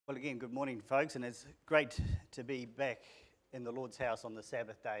Well, again, good morning, folks, and it's great to be back in the Lord's house on the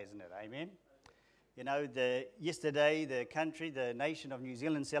Sabbath day, isn't it? Amen? You know, yesterday, the country, the nation of New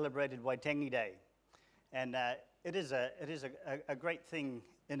Zealand celebrated Waitangi Day, and it is a great thing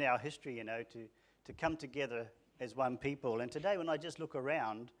in our history, you know, to come together as one people. And today, when I just look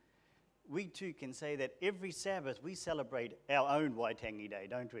around, we too can say that every Sabbath we celebrate our own Waitangi Day,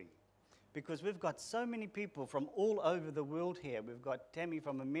 don't we? Because we've got so many people from all over the world here. We've got Tammy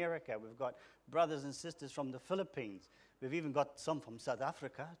from America. We've got brothers and sisters from the Philippines. We've even got some from South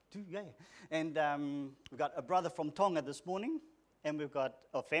Africa too, yeah. And we've got a brother from Tonga this morning, and we've got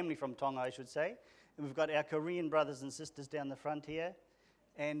a family from Tonga, I should say. And we've got our Korean brothers and sisters down the front here.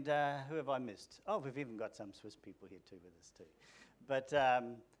 And who have I missed? Oh, we've even got some Swiss people here too with us too. But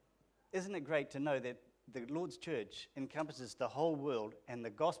isn't it great to know that the Lord's church encompasses the whole world, and the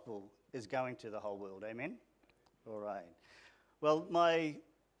gospel is going to the whole world. Amen? All right. Well, my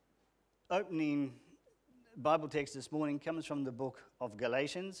opening Bible text this morning comes from the book of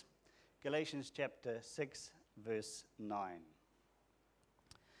Galatians, Galatians chapter 6, verse 9.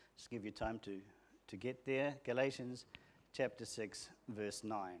 Just give you time to get there. Galatians chapter 6, verse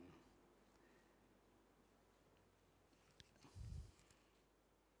 9.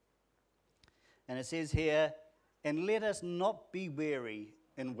 And it says here, "And let us not be weary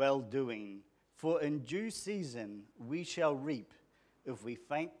in well-doing, for in due season we shall reap if we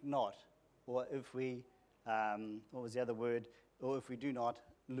faint not, or if we, what was the other word? Or if we do not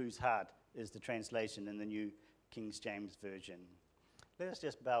lose heart," is the translation in the New King James Version. Let us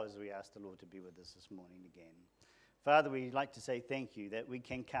just bow as we ask the Lord to be with us this morning again. Father, we'd like to say thank you that we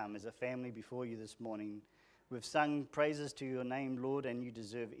can come as a family before you this morning. We've sung praises to your name, Lord, and you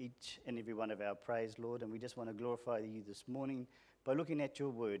deserve each and every one of our praise, Lord, and we just want to glorify you this morning by looking at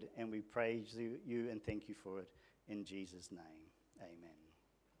your word, and we praise you and thank you for it in Jesus' name. Amen.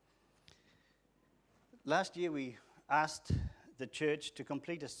 Last year we asked the church to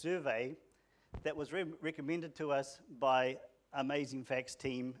complete a survey that was recommended to us by Amazing Facts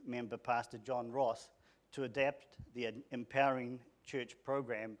team member Pastor John Ross to adapt the Empowering Church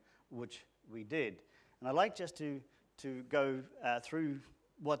program, which we did. And I'd like just to go through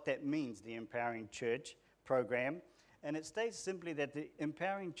what that means, the Empowering Church program. And it states simply that the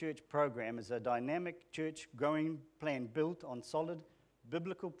Empowering Church program is a dynamic church growing plan built on solid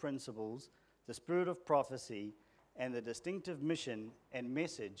biblical principles, the spirit of prophecy, and the distinctive mission and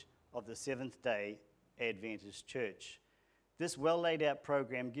message of the Seventh-day Adventist Church. This well laid out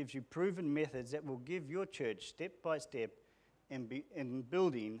program gives you proven methods that will give your church step by step in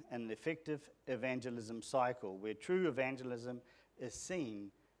building an effective evangelism cycle where true evangelism is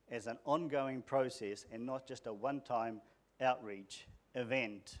seen as an ongoing process and not just a one-time outreach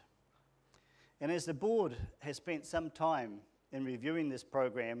event. And as the board has spent some time in reviewing this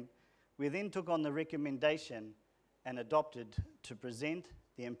program, we then took on the recommendation and adopted to present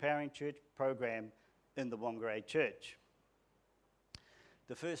the Empowering Church program in the Whangarei Church.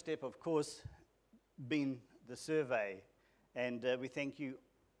 The first step, of course, being the survey. And we thank you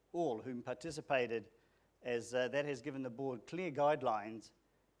all who participated, as that has given the board clear guidelines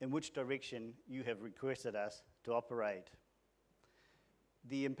in which direction you have requested us to operate.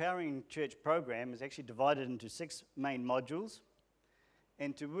 The Empowering Church program is actually divided into 6 main modules,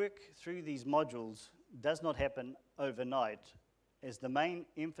 and to work through these modules does not happen overnight, as the main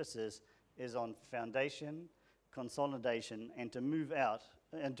emphasis is on foundation, consolidation, and to move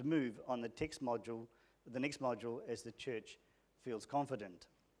on the next module as the church feels confident.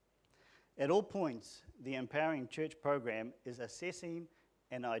 At all points, the Empowering Church program is assessing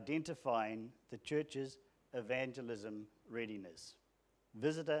and identifying the church's evangelism readiness,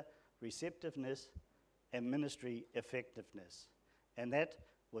 visitor receptiveness, and ministry effectiveness. And that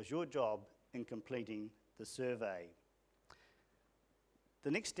was your job in completing the survey.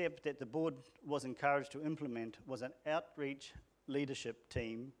 The next step that the board was encouraged to implement was an outreach leadership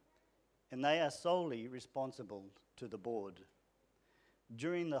team, and they are solely responsible to the board.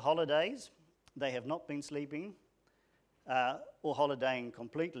 During the holidays, they have not been sleeping or holidaying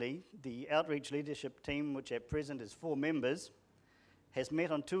completely. The outreach leadership team, which at present is 4 members, has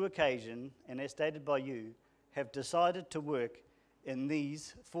met on 2 occasions, and as stated by you, have decided to work in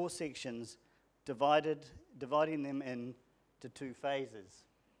these 4 sections, dividing them into 2 phases.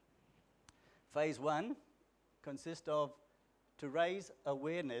 Phase 1 consists of to raise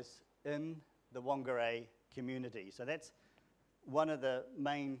awareness in the Whangarei community. So that's one of the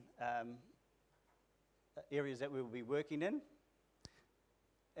main areas that we will be working in.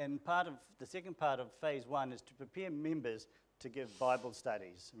 And the second part of phase 1 is to prepare members to give Bible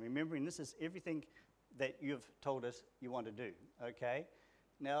studies. Remembering this is everything that you've told us you want to do, okay?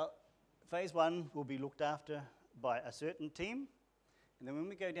 Now, phase 1 will be looked after by a certain team, and then when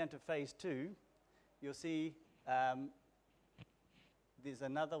we go down to phase 2, you'll see there's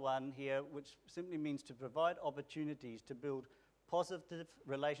another one here, which simply means to provide opportunities to build positive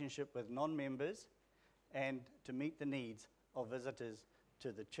relationship with non-members and to meet the needs of visitors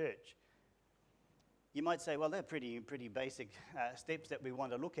to the church. You might say, well, they're pretty basic steps that we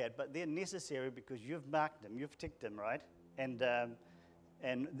want to look at, but they're necessary because you've marked them, you've ticked them, right?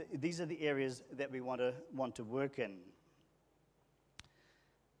 And these are the areas that we want to work in.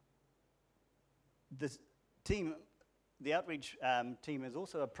 This team, the outreach team, has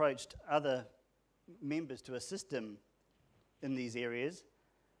also approached other members to assist them in these areas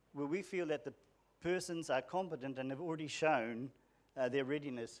where we feel that the persons are competent and have already shown their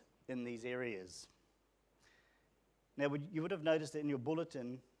readiness in these areas. Now, you would have noticed in your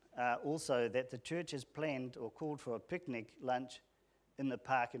bulletin also that the church has planned or called for a picnic lunch in the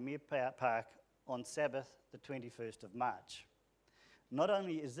park, in Mere Park, on Sabbath, the 21st of March. Not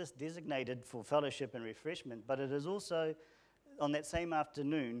only is this designated for fellowship and refreshment, but it is also, on that same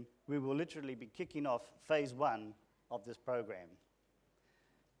afternoon, we will literally be kicking off phase 1 of this program.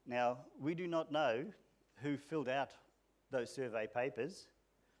 Now, we do not know who filled out those survey papers.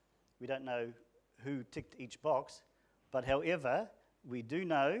 We don't know who ticked each box, but however, we do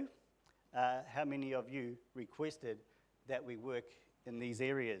know how many of you requested that we work in these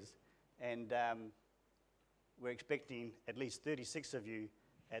areas. And we're expecting at least 36 of you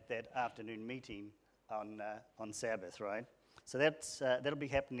at that afternoon meeting on Sabbath, right? So that'll be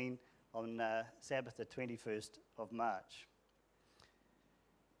happening on Sabbath, the 21st of March.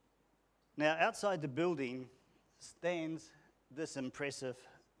 Now, outside the building stands this impressive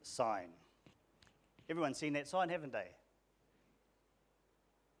sign. Everyone's seen that sign, haven't they?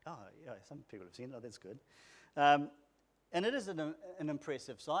 Oh, yeah, some people have seen it. Oh, that's good. And it is an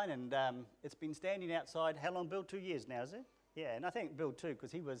impressive sign, and it's been standing outside, how long, Bill? 2 years now, is it? Yeah, and I thank Bill too,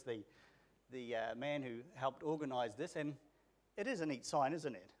 because he was the man who helped organise this, and it is a neat sign,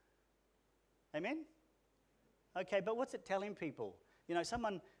 isn't it? Amen? Okay, but what's it telling people? You know,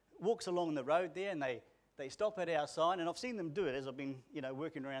 someone walks along the road there, and they stop at our sign, and I've seen them do it as I've been,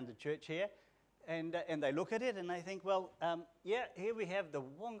 working around the church here, and they look at it, and they think, well, yeah, here we have the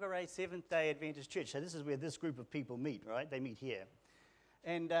Whangarei Seventh-day Adventist Church. So this is where this group of people meet, right? They meet here.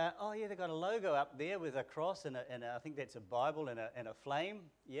 And, oh, yeah, they've got a logo up there with a cross, and I think that's a Bible and a flame.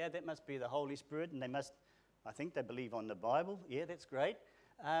 Yeah, that must be the Holy Spirit, and I think they believe on the Bible. Yeah, that's great.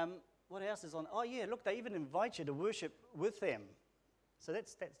 What else is on? Oh, yeah, look, they even invite you to worship with them. So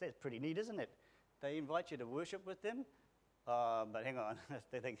that's pretty neat, isn't it? They invite you to worship with them. But hang on,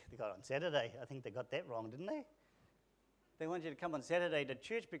 they got on Saturday. I think they got that wrong, didn't they? They want you to come on Saturday to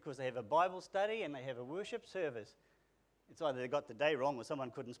church because they have a Bible study and they have a worship service. It's either they got the day wrong or someone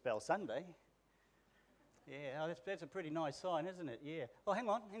couldn't spell Sunday. Yeah, oh, that's a pretty nice sign, isn't it? Yeah. Oh, hang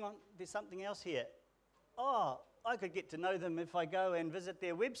on. There's something else here. Oh, I could get to know them if I go and visit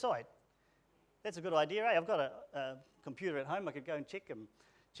their website. That's a good idea, eh? I've got a computer at home. I could go and check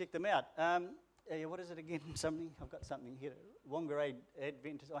them out. Yeah, what is it again? I've got something here. Whangarei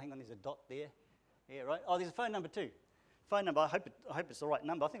Adventist. Oh, hang on, there's a dot there. Yeah, right. Oh, there's a phone number too. Phone number. I hope it's the right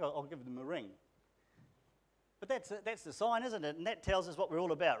number. I think I'll give them a ring. But that's the sign, isn't it? And that tells us what we're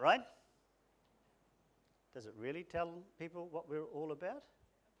all about, right? Does it really tell people what we're all about?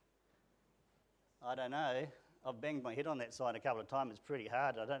 I don't know. I've banged my head on that sign a couple of times. It's pretty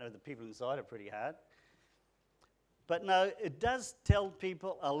hard. I don't know if the people inside are pretty hard. But no, it does tell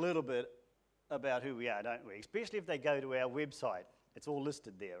people a little bit about who we are, don't we? Especially if they go to our website. It's all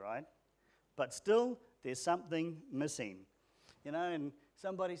listed there, right? But still, there's something missing. And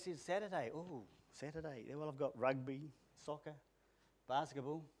somebody says Saturday. Oh, Saturday. Yeah, well, I've got rugby, soccer,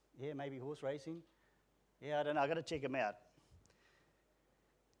 basketball. Yeah, maybe horse racing. Yeah, I don't know. I've got to check them out.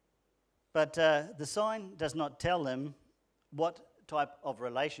 But the sign does not tell them what type of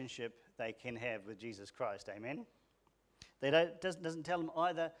relationship they can have with Jesus Christ. Amen? Doesn't tell them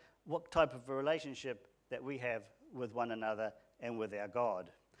either what type of a relationship that we have with one another and with our God.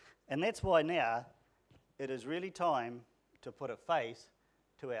 And that's why now it is really time to put a face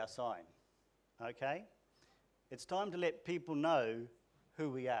to our sign. Okay? It's time to let people know who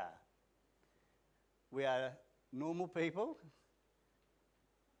we are. We are normal people.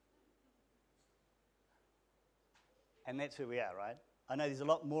 And that's who we are, right? I know there's a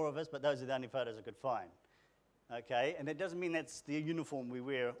lot more of us, but those are the only photos I could find. Okay, and that doesn't mean that's the uniform we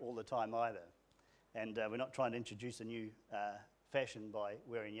wear all the time either. And we're not trying to introduce a new fashion by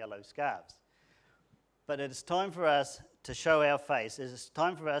wearing yellow scarves. But it's time for us to show our face. It's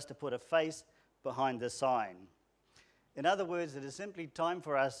time for us to put a face behind the sign. In other words, it is simply time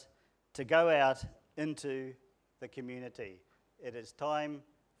for us to go out into the community. It is time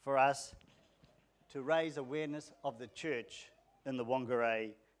for us to raise awareness of the church in the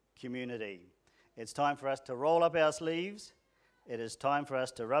Whangarei community. It's time for us to roll up our sleeves. It is time for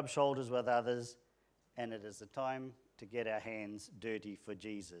us to rub shoulders with others. And it is the time to get our hands dirty for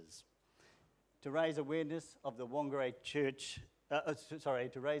Jesus. To raise awareness of the Whangarei church,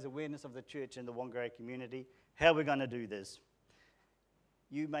 to raise awareness of the church in the Whangarei community, how are we going to do this?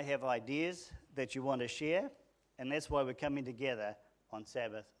 You may have ideas that you want to share, and that's why we're coming together on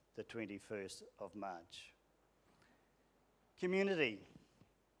Sabbath, the 21st of March. Community,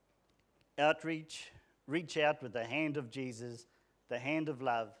 outreach, reach out with the hand of Jesus, the hand of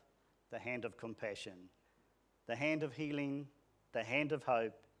love, the hand of compassion, the hand of healing, the hand of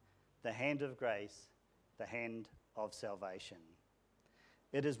hope, the hand of grace, the hand of salvation.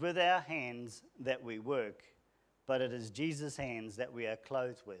 It is with our hands that we work, but it is Jesus' hands that we are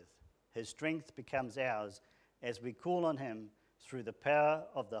clothed with. His strength becomes ours as we call on him through the power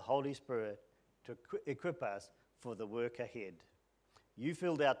of the Holy Spirit to equip us for the work ahead. You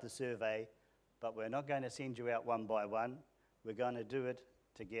filled out the survey, but we're not going to send you out one by one. We're going to do it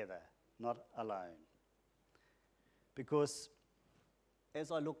together, not alone. Because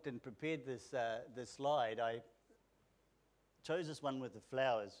as I looked and prepared this slide, I chose this one with the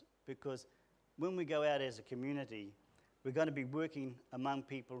flowers because when we go out as a community, we're going to be working among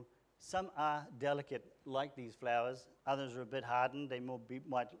people. Some are delicate like these flowers, others are a bit hardened, they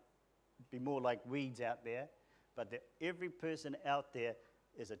might be more like weeds out there, but every person out there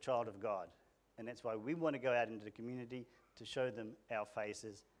is a child of God. And that's why we want to go out into the community to show them our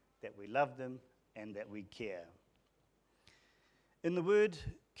faces, that we love them and that we care. In the word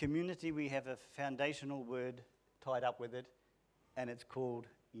community, we have a foundational word tied up with it, and it's called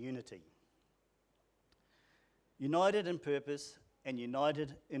unity. United in purpose and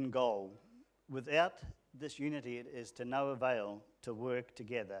united in goal. Without this unity, it is to no avail to work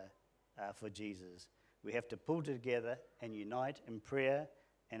together for Jesus. We have to pull together and unite in prayer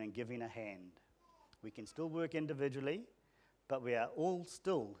and in giving a hand. We can still work individually, but we are all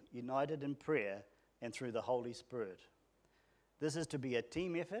still united in prayer and through the Holy Spirit. This is to be a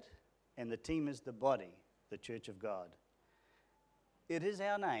team effort, and the team is the body, the Church of God. It is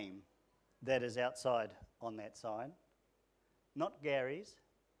our name that is outside on that sign, not Gary's,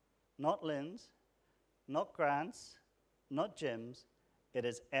 not Lynn's, not Grant's, not Jim's. It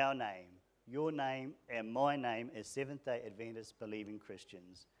is our name, your name and my name as Seventh-day Adventist believing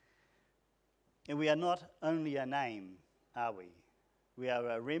Christians. And we are not only a name, are we? We are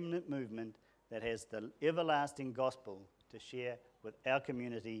a remnant movement that has the everlasting gospel to share with our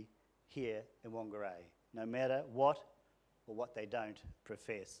community here in Whangarei, no matter what or what they don't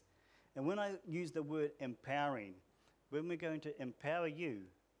profess. And when I use the word empowering, when we're going to empower you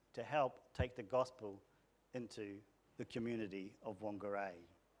to help take the gospel into the community of Whangarei.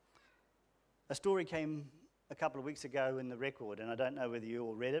 A story came a couple of weeks ago in the Record, and I don't know whether you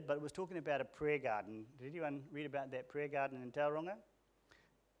all read it, but it was talking about a prayer garden. Did anyone read about that prayer garden in Tauranga?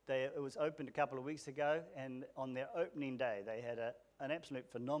 It was opened a couple of weeks ago, and on their opening day, they had an absolute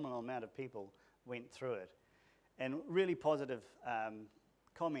phenomenal amount of people went through it. And really positive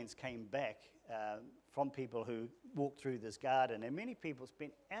comments came back from people who walked through this garden. And many people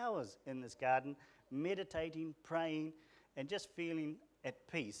spent hours in this garden meditating, praying, and just feeling at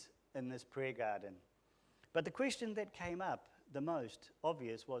peace in this prayer garden. But the question that came up the most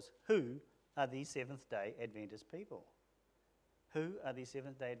obvious was, who are these Seventh-day Adventist people? Who are these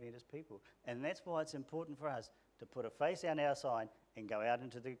Seventh-day Adventist people? And that's why it's important for us to put a face on our sign and go out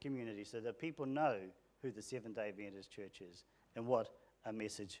into the community so that people know who the Seventh-day Adventist Church is and what a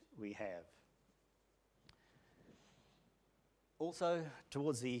message we have. Also,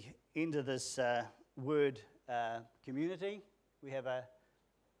 towards the end of this word community, we have a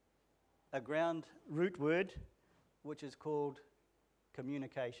ground root word which is called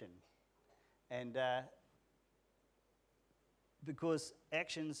communication. And because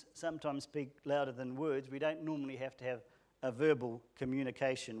actions sometimes speak louder than words, we don't normally have to have a verbal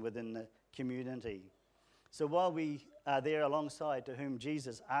communication within the community. So while we are there alongside to whom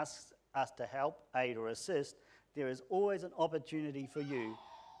Jesus asks us to help, aid, or assist, there is always an opportunity for you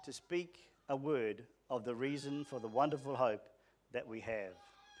to speak a word of the reason for the wonderful hope that we have.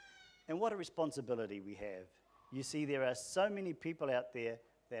 And what a responsibility we have. You see, there are so many people out there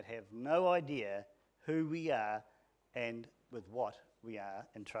that have no idea who we are and with what we are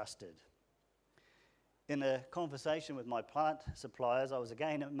entrusted. In a conversation with my plant suppliers, I was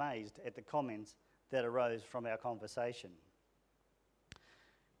again amazed at the comments that arose from our conversation.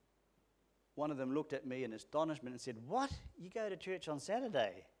 one of them looked at me in astonishment and said, "What? You go to church on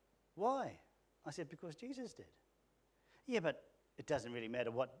Saturday? Why?" I said, "Because Jesus did." "Yeah, but it doesn't really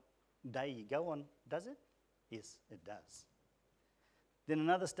matter what day you go on, does it?" "Yes, it does." Then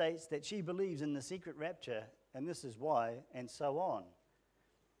another states that she believes in the secret rapture, and this is why, and so on.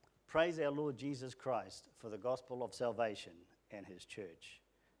 Praise our Lord Jesus Christ for the gospel of salvation and his church.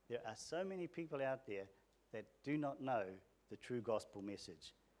 There are so many people out there that do not know the true gospel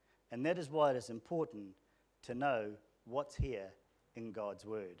message. And that is why it is important to know what's here in God's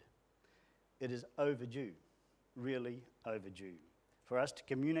word. It is overdue, really overdue, for us to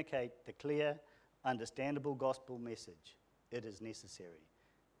communicate the clear, understandable gospel message. It is necessary.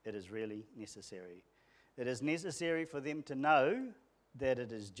 It is really necessary. It is necessary for them to know that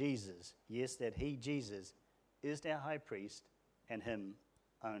it is Jesus, yes, that he, Jesus, is our high priest and him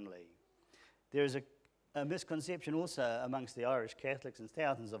only. There is a misconception also amongst the Irish Catholics and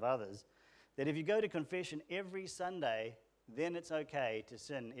thousands of others that if you go to confession every Sunday, then it's okay to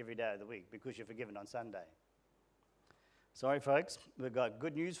sin every day of the week because you're forgiven on Sunday. Sorry, folks, we've got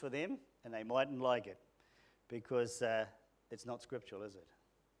good news for them, and they mightn't like it because it's not scriptural, is it?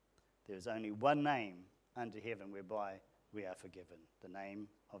 There is only one name under heaven whereby we are forgiven, the name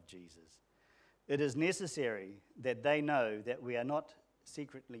of Jesus. It is necessary that they know that we are not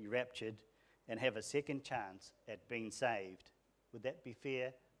secretly raptured and have a second chance at being saved. Would that be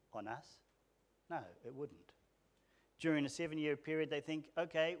fair on us? No, it wouldn't. During a 7-year period, they think,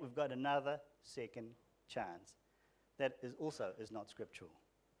 okay, we've got another second chance. That is not scriptural.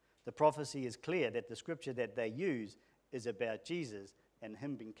 The prophecy is clear that the scripture that they use is about Jesus and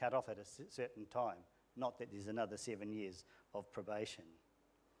him being cut off at a certain time, not that there's another 7 years of probation.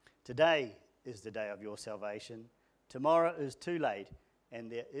 Today is the day of your salvation. Tomorrow is too late,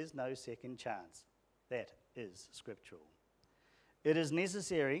 and there is no second chance. That is scriptural. It is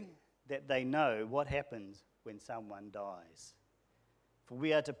necessary that they know what happens when someone dies. For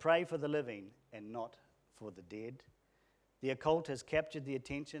we are to pray for the living and not for the dead. The occult has captured the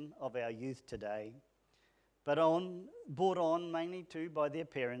attention of our youth today, but brought on mainly too by their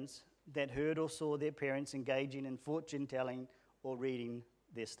parents that heard or saw their parents engaging in fortune-telling or reading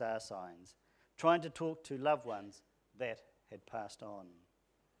their star signs, trying to talk to loved ones that had passed on.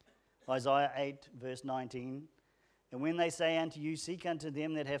 Isaiah 8, verse 19, "And when they say unto you, seek unto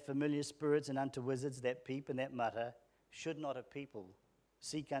them that have familiar spirits and unto wizards that peep and that mutter, should not a people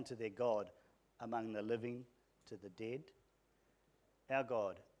seek unto their God among the living to the dead?" Our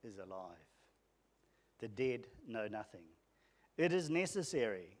God is alive. The dead know nothing. It is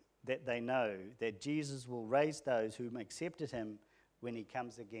necessary that they know that Jesus will raise those whom accepted him when he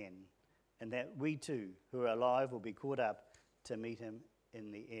comes again, and that we too, who are alive, will be caught up to meet him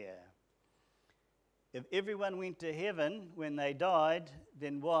in the air. If everyone went to heaven when they died,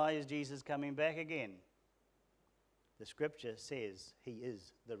 then why is Jesus coming back again? The scripture says he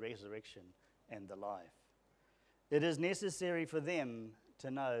is the resurrection and the life. It is necessary for them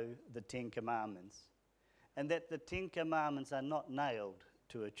to know the 10 Commandments, and that the 10 Commandments are not nailed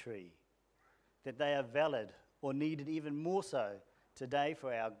to a tree, that they are valid or needed even more so today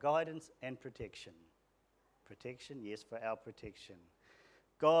for our guidance and protection. Protection, yes, for our protection.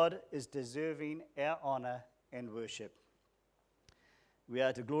 God is deserving our honor and worship. We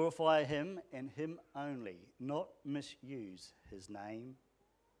are to glorify him and him only, not misuse his name.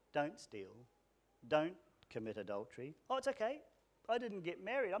 Don't steal. Don't commit adultery. Oh, it's okay. I didn't get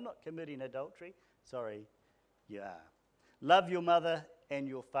married. I'm not committing adultery. Sorry, you are. Love your mother and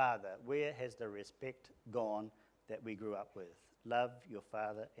your father. Where has the respect gone that we grew up with? Love your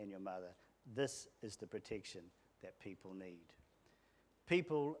father and your mother. This is the protection that people need.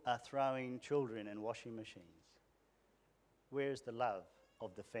 People are throwing children in washing machines. Where is the love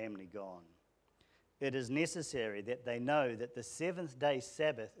of the family gone? It is necessary that they know that the seventh-day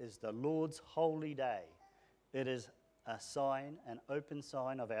Sabbath is the Lord's holy day. It is a sign, an open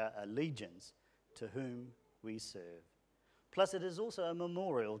sign of our allegiance to whom we serve. Plus, it is also a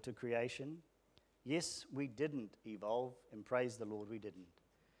memorial to creation. Yes, we didn't evolve, and praise the Lord, we didn't.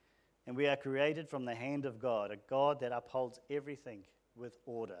 And we are created from the hand of God, a God that upholds everything with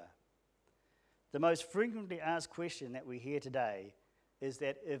order. The most frequently asked question that we hear today is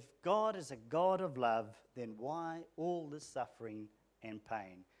that if God is a God of love, then why all this suffering and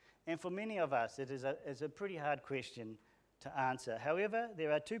pain? And for many of us, it is a pretty hard question to answer. However,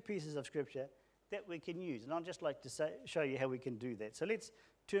 there are 2 pieces of scripture that we can use, and I'd just like to show you how we can do that. So let's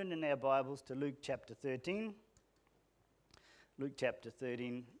turn in our Bibles to Luke chapter 13. Luke chapter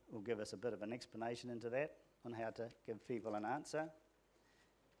 13 will give us a bit of an explanation into that, on how to give people an answer.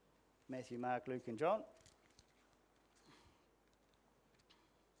 Matthew, Mark, Luke, and John.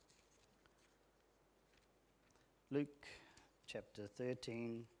 Luke chapter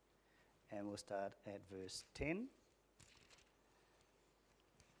 13, and we'll start at verse 10.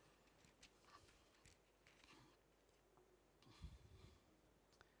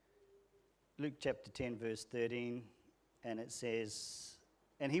 Luke chapter 10, verse 13, and it says,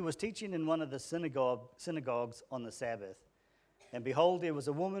 "And he was teaching in one of the synagogues on the Sabbath. And behold, there was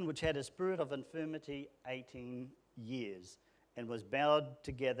a woman which had a spirit of infirmity 18 years, and was bowed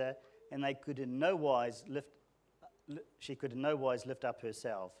together, and she could in no wise lift up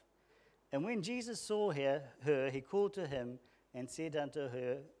herself. And when Jesus saw her, he called to him, and said unto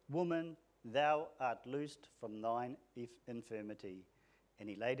her, Woman, thou art loosed from thine infirmity. And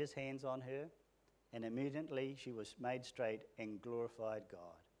he laid his hands on her, and immediately she was made straight and glorified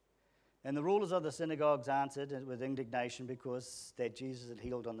God. And the rulers of the synagogues answered with indignation, because that Jesus had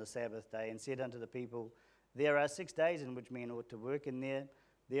healed on the Sabbath day, and said unto the people, There are 6 days in which men ought to work, and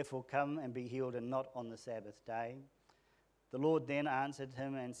therefore come and be healed, and not on the Sabbath day. The Lord then answered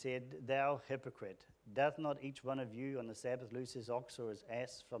him and said, Thou hypocrite, doth not each one of you on the Sabbath loose his ox or his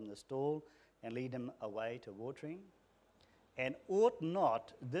ass from the stall, and lead him away to watering? And ought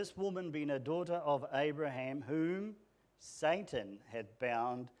not this woman, being a daughter of Abraham, whom Satan hath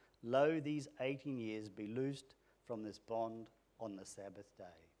bound, lo, these 18 years, be loosed from this bond on the Sabbath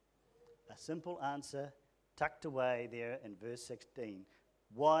day?" A simple answer tucked away there in verse 16.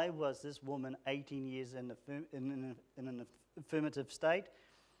 Why was this woman 18 years in an affirmative state,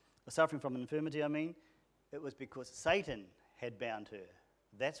 suffering from infirmity, I mean? It was because Satan had bound her.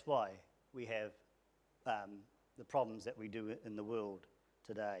 That's why we have the problems that we do in the world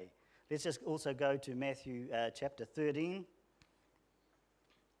today. Let's just also go to Matthew chapter 13.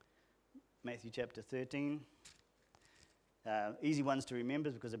 Matthew chapter 13. Easy ones to remember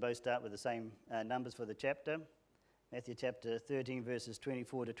because they both start with the same numbers for the chapter. Matthew chapter 13, verses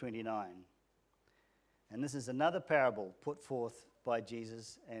 24 to 29. And this is another parable put forth by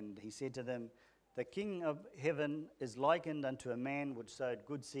Jesus, and he said to them, The king of heaven is likened unto a man which sowed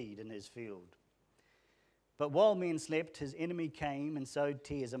good seed in his field. But while men slept, his enemy came and sowed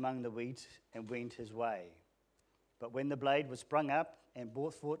tares among the wheat and went his way. But when the blade was sprung up and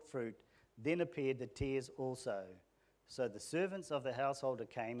brought forth fruit, then appeared the tares also. So the servants of the householder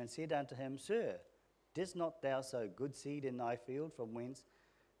came and said unto him, Sir, didst not thou sow good seed in thy field? From whence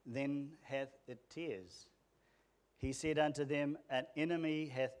then hath it tares? He said unto them, An enemy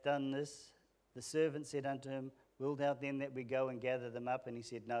hath done this. The servant said unto him, Wilt thou then that we go and gather them up? And he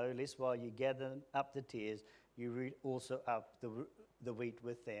said, No, lest while you gather up the tares, you root also up the wheat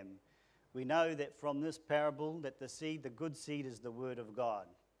with them. We know that from this parable that the good seed is the word of God.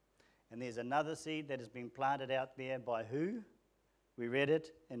 And there's another seed that has been planted out there by who? We read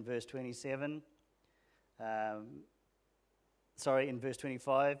it in verse 27. In verse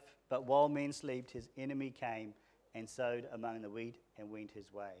 25. But while men slept, his enemy came and sowed among the wheat and went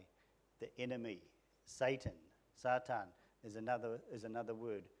his way. The enemy, Satan, is another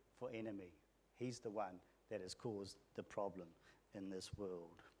word for enemy. He's the one that has caused the problem in this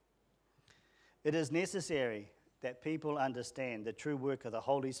world. It is necessary that people understand the true work of the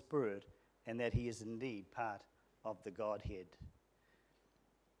Holy Spirit and that he is indeed part of the Godhead.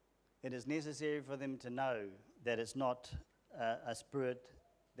 It is necessary for them to know that it's not a spirit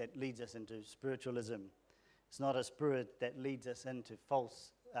that leads us into spiritualism. It's not a spirit that leads us into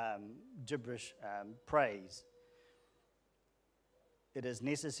false gibberish praise. It is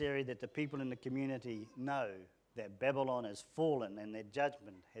necessary that the people in the community know that Babylon has fallen and that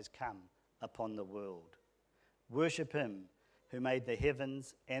judgment has come upon the world. Worship him who made the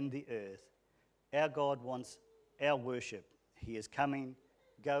heavens and the earth. Our God wants our worship. He is coming.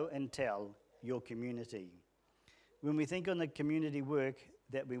 Go and tell your community. When we think on the community work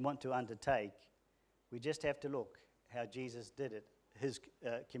that we want to undertake, we just have to look how Jesus did it, his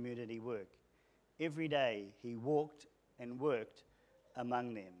community work. Every day he walked and worked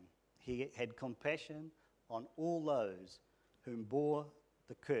among them. He had compassion on all those whom bore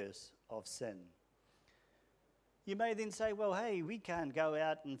the curse of sin. You may then say, well, hey, we can't go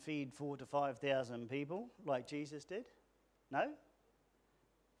out and feed 4,000 to 5,000 people like Jesus did. No?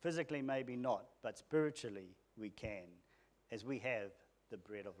 Physically, maybe not, but spiritually we can, as we have the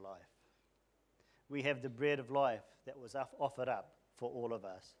bread of life. We have the bread of life that was offered up for all of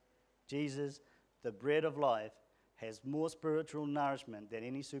us. Jesus, the bread of life, has more spiritual nourishment than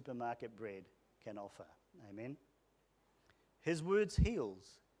any supermarket bread can offer. Amen? His word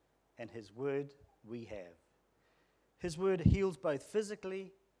heals, and his word we have. His word heals both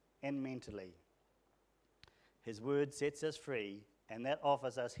physically and mentally. His word sets us free, and that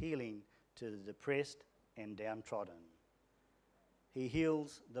offers us healing to the depressed and downtrodden. He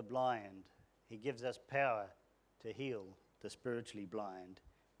heals the blind. He gives us power to heal the spiritually blind.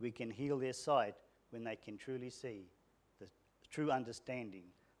 We can heal their sight when they can truly see the true understanding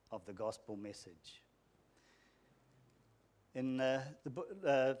of the gospel message. In the book,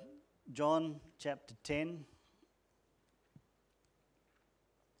 John chapter 10,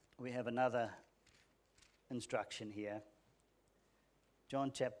 we have another instruction here.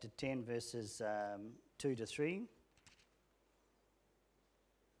 John chapter 10, verses 2 to 3.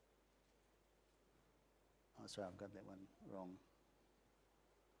 Oh, sorry, I've got that one wrong.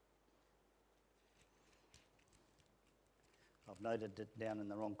 I've noted it down in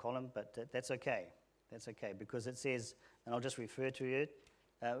the wrong column, but that's okay. That's okay, because it says, and I'll just refer to it,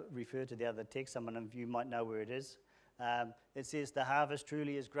 refer to the other text. Some of you might know where it is. It says, the harvest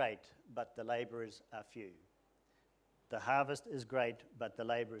truly is great, but the laborers are few. The harvest is great, but the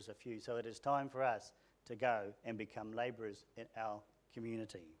laborers are few. So it is time for us to go and become laborers in our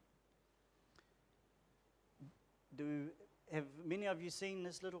community. Have many of you seen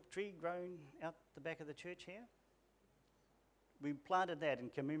this little tree growing out the back of the church here? We planted that in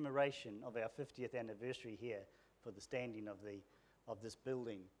commemoration of our 50th anniversary here for the standing of this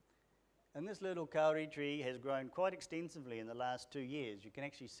building. And this little kauri tree has grown quite extensively in the last 2 years. You can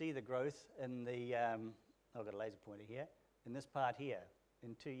actually see the growth in the, I've got a laser pointer here, in this part here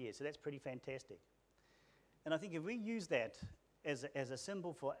in 2 years. So that's pretty fantastic. And I think if we use that as a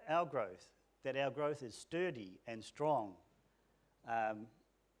symbol for our growth, that our growth is sturdy and strong,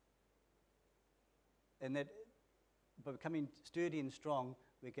 and that by becoming sturdy and strong,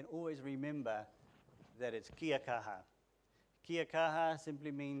 we can always remember that it's kia kaha. Kia kaha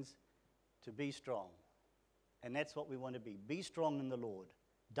simply means to be strong. And that's what we want to be. Be strong in the Lord.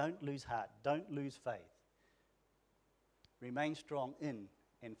 Don't lose heart. Don't lose faith. Remain strong in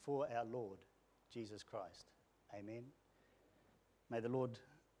and for our Lord, Jesus Christ. Amen. May the Lord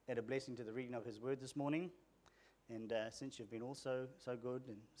add a blessing to the reading of his word this morning. And since you've been all so good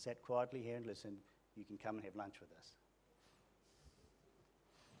and sat quietly here and listened, you can come and have lunch with us.